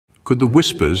Could the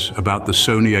whispers about the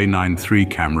Sony A9 III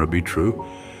camera be true?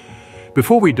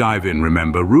 Before we dive in,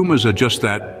 remember, rumors are just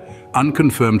that,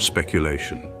 unconfirmed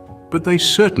speculation. But they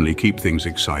certainly keep things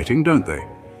exciting, don't they?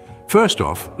 First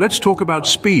off, let's talk about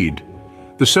speed.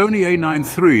 The Sony A9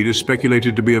 III is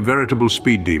speculated to be a veritable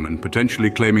speed demon, potentially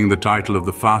claiming the title of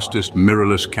the fastest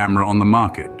mirrorless camera on the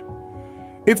market.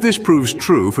 If this proves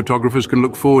true, photographers can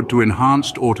look forward to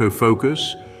enhanced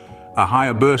autofocus, a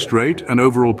higher burst rate, and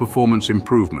overall performance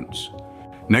improvements.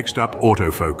 Next up,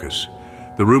 autofocus.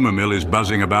 The rumor mill is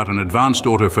buzzing about an advanced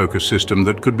autofocus system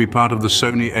that could be part of the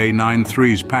Sony A9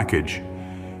 III's package.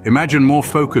 Imagine more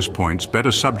focus points,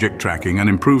 better subject tracking, and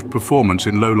improved performance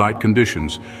in low-light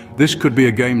conditions. This could be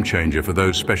a game-changer for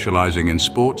those specializing in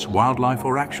sports, wildlife,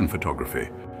 or action photography.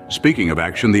 Speaking of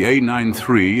action, the A9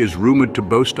 III is rumored to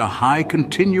boast a high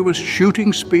continuous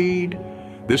shooting speed.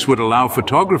 This would allow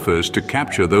photographers to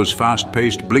capture those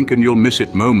fast-paced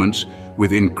blink-and-you'll-miss-it moments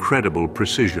with incredible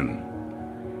precision.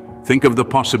 Think of the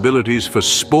possibilities for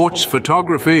sports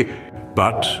photography.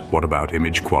 But what about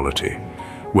image quality?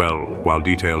 Well, while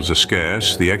details are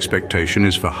scarce, the expectation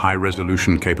is for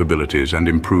high-resolution capabilities and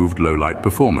improved low-light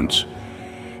performance.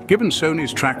 Given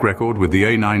Sony's track record with the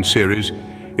A9 series,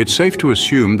 it's safe to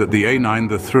assume that the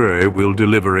A9 III will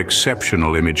deliver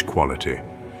exceptional image quality.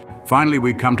 Finally,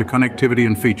 we come to connectivity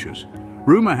and features.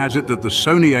 Rumor has it that the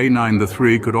Sony A9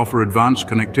 III could offer advanced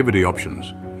connectivity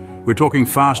options. We're talking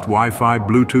fast Wi-Fi,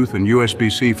 Bluetooth, and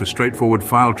USB-C for straightforward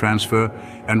file transfer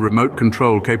and remote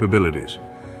control capabilities.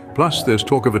 Plus, there's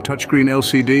talk of a touchscreen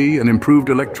LCD, an improved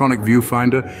electronic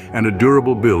viewfinder, and a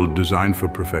durable build designed for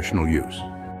professional use.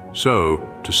 So,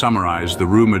 to summarize, the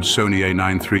rumored Sony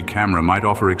A9 III camera might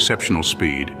offer exceptional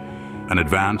speed, an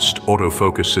advanced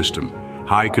autofocus system,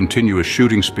 high continuous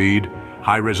shooting speed,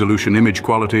 high-resolution image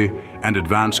quality, and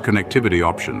advanced connectivity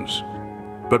options.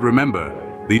 But remember,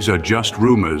 these are just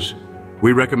rumors.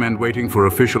 We recommend waiting for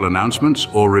official announcements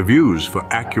or reviews for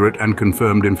accurate and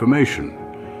confirmed information.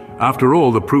 After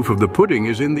all, the proof of the pudding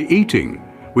is in the eating.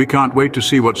 We can't wait to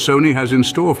see what Sony has in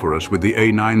store for us with the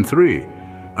A9 III.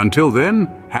 Until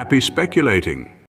then, happy speculating.